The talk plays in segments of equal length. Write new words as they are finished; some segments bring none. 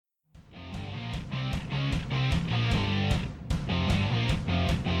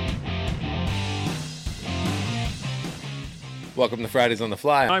Welcome to Fridays on the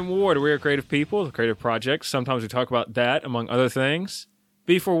Fly. I'm Ward. We are creative people, creative projects. Sometimes we talk about that, among other things.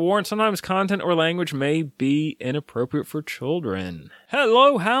 Be forewarned, sometimes content or language may be inappropriate for children.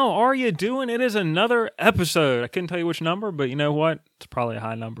 Hello, how are you doing? It is another episode. I couldn't tell you which number, but you know what? It's probably a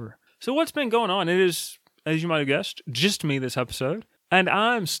high number. So what's been going on? It is, as you might have guessed, just me this episode. And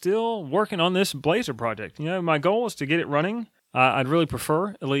I'm still working on this Blazor project. You know, my goal is to get it running. I'd really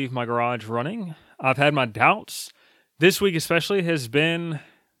prefer to leave my garage running. I've had my doubts. This week especially has been,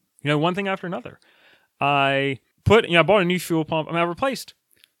 one thing after another. I bought a new fuel pump. I replaced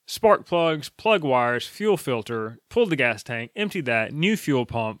spark plugs, plug wires, fuel filter, pulled the gas tank, emptied that, new fuel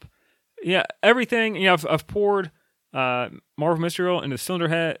pump. Yeah, everything. I've poured Marvel Mystery Oil into the cylinder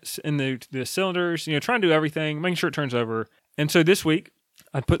heads, in the cylinders, trying to do everything, making sure it turns over. And so this week,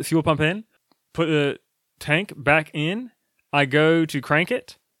 I put the fuel pump in, put the tank back in, I go to crank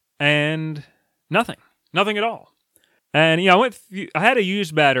it, and nothing at all. And I had a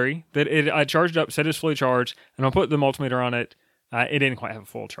used battery that I charged up, said it was fully charged, and I put the multimeter on it. It didn't quite have a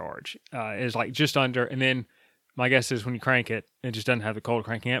full charge. It was like just under, and then my guess is when you crank it, it just doesn't have the cold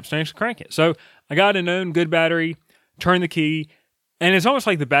cranking amp, so I crank it. So I got a known good battery, turned the key, and it's almost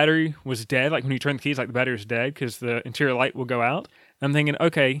like the battery was dead. Like when you turn the keys, like the battery was dead because the interior light will go out. And I'm thinking,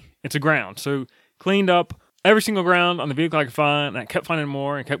 okay, it's a ground. So cleaned up every single ground on the vehicle I could find, and I kept finding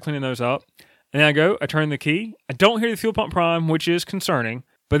more and kept cleaning those up. And then I turn the key. I don't hear the fuel pump prime, which is concerning.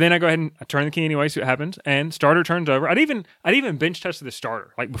 But then I go ahead and I turn the key anyway, see what happens. And starter turns over. I'd even bench tested the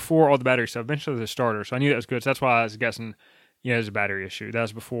starter, like before all the battery stuff. Bench tested the starter, so I knew that was good. So that's why I was guessing, it was a battery issue. That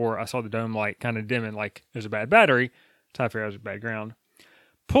was before I saw the dome light kind of dimming, like it was a bad battery. So I figured it was a bad ground.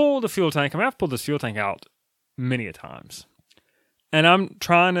 Pull the fuel tank. I've pulled this fuel tank out many a times. And I'm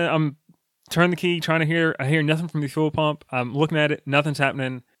turning the key, I hear nothing from the fuel pump. I'm looking at it, nothing's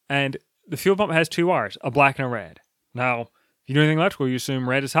happening. And the fuel pump has two wires, a black and a red. Now, if you do anything electrical, you assume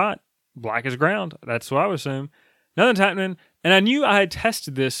red is hot, black is ground. That's what I would assume. Nothing's happening. And I knew I had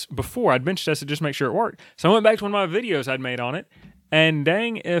tested this before. I'd bench tested just to make sure it worked. So I went back to one of my videos I'd made on it. And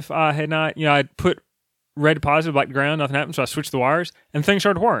dang, if I had not, I'd put red to positive, black to ground, nothing happened. So I switched the wires and things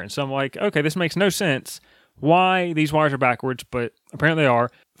started whirring. So I'm like, okay, this makes no sense why these wires are backwards, but apparently they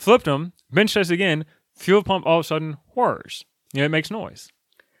are. Flipped them, bench tested again, fuel pump all of a sudden whirs. It makes noise.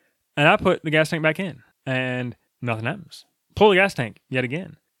 And I put the gas tank back in and nothing happens. Pull the gas tank yet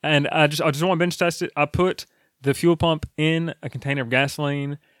again. And I just want to bench test it. I put the fuel pump in a container of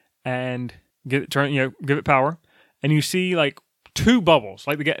gasoline and give it power. And you see like two bubbles,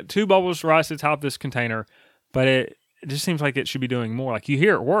 two bubbles rise to the top of this container, but it just seems like it should be doing more. Like you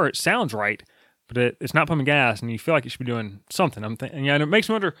hear it whir, it sounds right, but it's not pumping gas, and you feel like it should be doing something. And it makes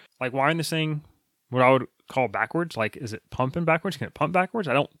me wonder, like, why in this thing, what I would call backwards? Like, is it pumping backwards? Can it pump backwards?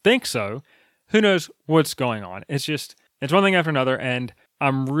 I don't think so. Who knows what's going on? It's one thing after another, and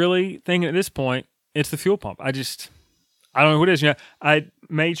I'm really thinking at this point, it's the fuel pump. I don't know what it is. I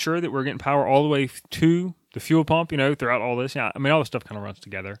made sure that we're getting power all the way to the fuel pump, throughout all this. All the stuff kind of runs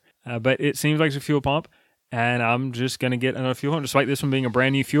together. But it seems like it's a fuel pump, and I'm just going to get another fuel pump. Despite this one being a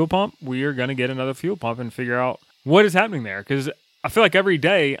brand new fuel pump, we are going to get another fuel pump and figure out what is happening there. Because I feel like every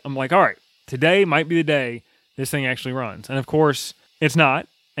day, I'm like, all right, today might be the day this thing actually runs. And of course, it's not,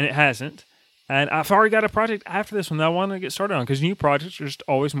 and it hasn't. And I've already got a project after this one that I want to get started on, because new projects are just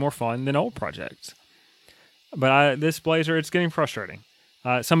always more fun than old projects. But this Blazor, it's getting frustrating.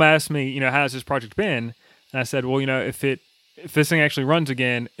 Somebody asked me, how's this project been? And I said, well, if this thing actually runs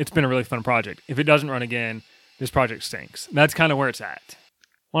again, it's been a really fun project. If it doesn't run again, this project stinks. That's kind of where it's at.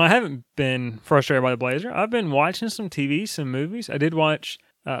 Well, I haven't been frustrated by the Blazor. I've been watching some TV, some movies. I did watch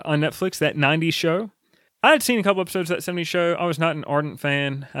on Netflix that 90s show. I had seen a couple episodes of that 70s show. I was not an ardent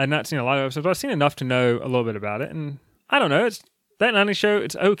fan. I had not seen a lot of episodes, but I've seen enough to know a little bit about it. And I don't know. That 90s show,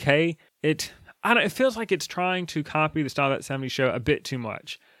 it's okay. It feels like it's trying to copy the style of that 70s show a bit too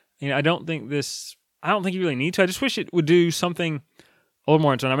much. I don't think you really need to. I just wish it would do something a little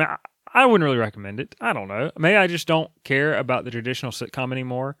more interesting. I wouldn't really recommend it. I don't know. Maybe I just don't care about the traditional sitcom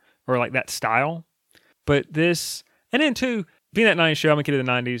anymore, or like that style. But this, and then too, being that 90s show, I'm a kid of the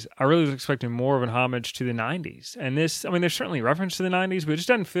 90s, I really was expecting more of an homage to the 90s. And this, there's certainly reference to the 90s, but it just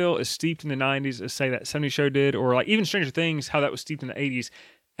doesn't feel as steeped in the 90s as, say, that 70s show did, or like even Stranger Things, how that was steeped in the 80s.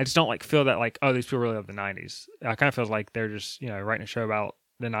 I just don't feel that these people really love the 90s. I kind of feels like they're just, writing a show about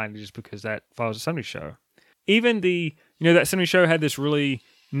the 90s just because that follows a 70s show. Even that 70s show had this really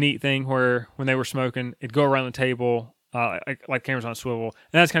neat thing where when they were smoking, it'd go around the table, like cameras on a swivel,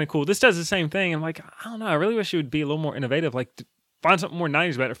 and that's kind of cool. This does the same thing. I'm like, I don't know. I really wish it would be a little more innovative. Like, find something more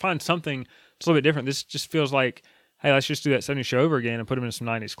 90s about it, or find something that's a little bit different. This just feels like, hey, let's just do that 70s show over again and put them in some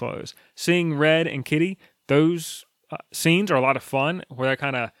 90s clothes. Seeing Red and Kitty, those scenes are a lot of fun, where they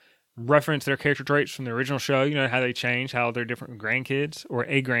kind of reference their character traits from the original show. You know, how they change, how they're different grandkids or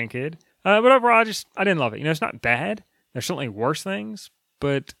a grandkid. But overall, I didn't love it. You know, it's not bad. There's certainly worse things,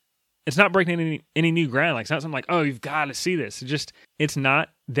 but it's not breaking any new ground. Like, it's not something like, oh, you've got to see this. It's not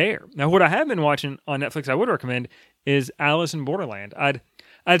there. Now, what I have been watching on Netflix I would recommend is Alice in Borderland.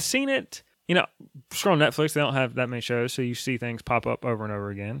 I'd seen it, you know, scroll Netflix, they don't have that many shows, so you see things pop up over and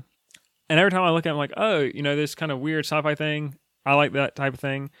over again. And every time I look at it, I'm like, oh, you know, this kind of weird sci-fi thing, I like that type of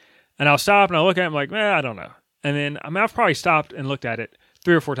thing. And I'll stop and I'll look at it, I'm like, I don't know. And then, I've probably stopped and looked at it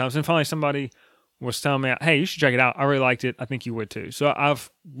 3 or 4 times, and finally somebody was telling me, hey, you should check it out. I really liked it. I think you would too. So I've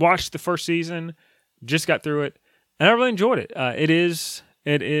watched the first season, just got through it, and I really enjoyed it. It is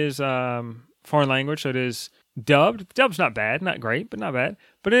foreign language, so it is dubbed. Dub's not bad, not great, but not bad.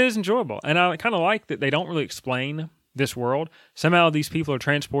 But it is enjoyable. And I kind of like that they don't really explain this world. Somehow these people are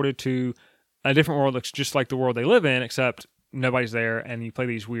transported to a different world that looks just like the world they live in, except nobody's there, and you play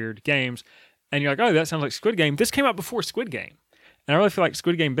these weird games. And you're like, oh, that sounds like Squid Game. This came out before Squid Game. And I really feel like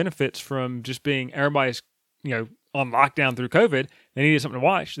Squid Game benefits from just being everybody's, you know, on lockdown through COVID. They needed something to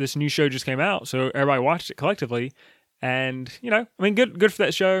watch. This new show just came out, so everybody watched it collectively. And, you know, I mean, good for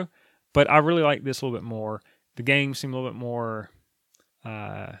that show. But I really like this a little bit more. The games seem a little bit more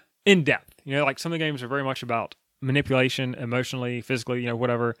in depth. You know, like some of the games are very much about manipulation, emotionally, physically, you know,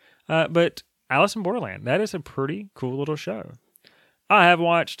 whatever. But Alice in Borderland, that is a pretty cool little show. I have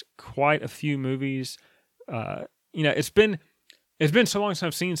watched quite a few movies. You know, it's been so long since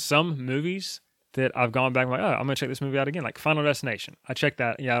I've seen some movies that I've gone back and like, oh, I'm going to check this movie out again. Like Final Destination. I checked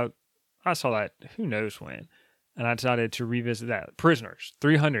that. Yeah, I saw that who knows when. And I decided to revisit that. Prisoners,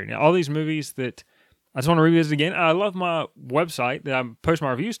 300. You know, all these movies that I just want to revisit again. I love my website that I post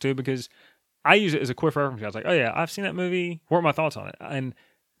my reviews to because I use it as a quick reference. I was like, oh yeah, I've seen that movie. What are my thoughts on it? And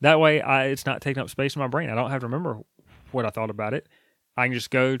that way it's not taking up space in my brain. I don't have to remember what I thought about it. I can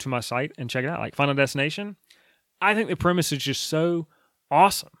just go to my site and check it out. Like Final Destination, I think the premise is just so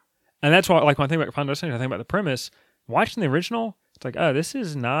awesome. And that's why, like, when I think about Final Destination, I think about the premise. Watching the original, it's like, oh, this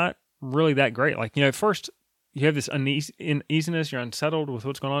is not really that great. Like, you know, first you have this uneasiness, you're unsettled with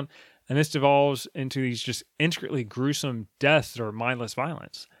what's going on, and this devolves into these just intricately gruesome deaths or mindless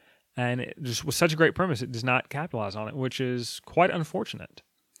violence. And it just was such a great premise, it does not capitalize on it, which is quite unfortunate.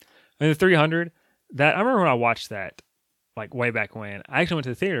 I mean, the 300, that I remember when I watched that, like way back when, I actually went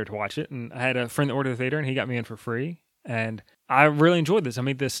to the theater to watch it, and I had a friend that ordered the theater, and he got me in for free, and I really enjoyed this. I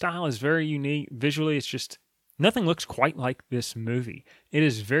mean, the style is very unique. Visually, it's just, nothing looks quite like this movie. It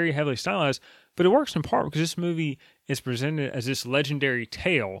is very heavily stylized, but it works in part because this movie is presented as this legendary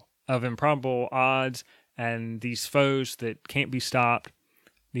tale of improbable odds and these foes that can't be stopped,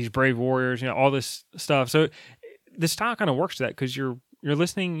 these brave warriors, you know, all this stuff. So the style kind of works to that because you're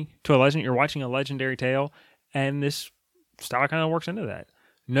listening to a legend, you're watching a legendary tale, and this style kind of works into that.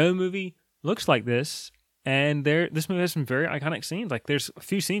 No movie looks like this, and this movie has some very iconic scenes. Like, there's a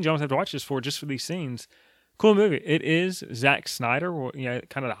few scenes you almost have to watch this for, just for these scenes. Cool movie. It is Zack Snyder, you know,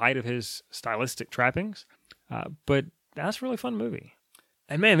 kind of the height of his stylistic trappings, but that's a really fun movie.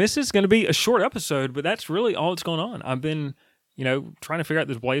 And man, this is going to be a short episode, but that's really all that's going on. I've been, you know, trying to figure out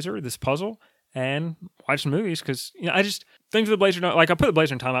this puzzle, and watch some movies because, you know, I just, things with the Blazer, like, I put the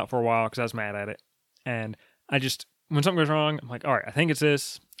Blazer in timeout for a while because I was mad at it, and I just, when something goes wrong, I'm like, all right, I think it's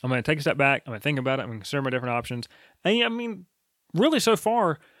this. I'm going to take a step back. I'm going to think about it. I'm going to consider my different options. And yeah, I mean, really so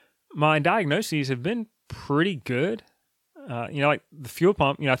far, my diagnoses have been pretty good. You know, like the fuel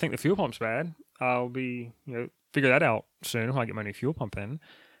pump, you know, I think the fuel pump's bad. I'll be, you know, figure that out soon when I get my new fuel pump in.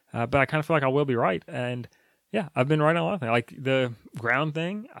 But I kind of feel like I will be right. And yeah, I've been right on a lot of things. Like the ground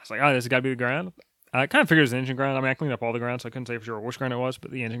thing, I was like, oh, this has got to be the ground. I kind of figured it was the engine ground. I mean, I cleaned up all the ground, so I couldn't say for sure which ground it was,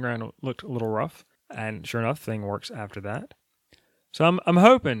 but the engine ground looked a little rough. And sure enough, the thing works after that. So I'm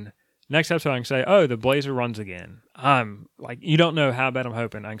hoping next episode I can say, oh, the Blazer runs again. I'm like, you don't know how bad I'm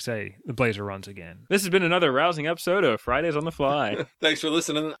hoping I can say the Blazer runs again. This has been another rousing episode of Fridays on the Fly. Thanks for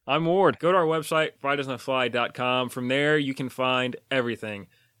listening. I'm Ward. Go to our website, fridaysonthefly.com. From there, you can find everything.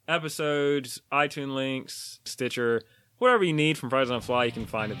 Episodes, iTunes links, Stitcher, whatever you need from Fridays on the Fly, you can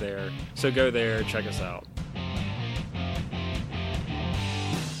find it there. So go there, check us out.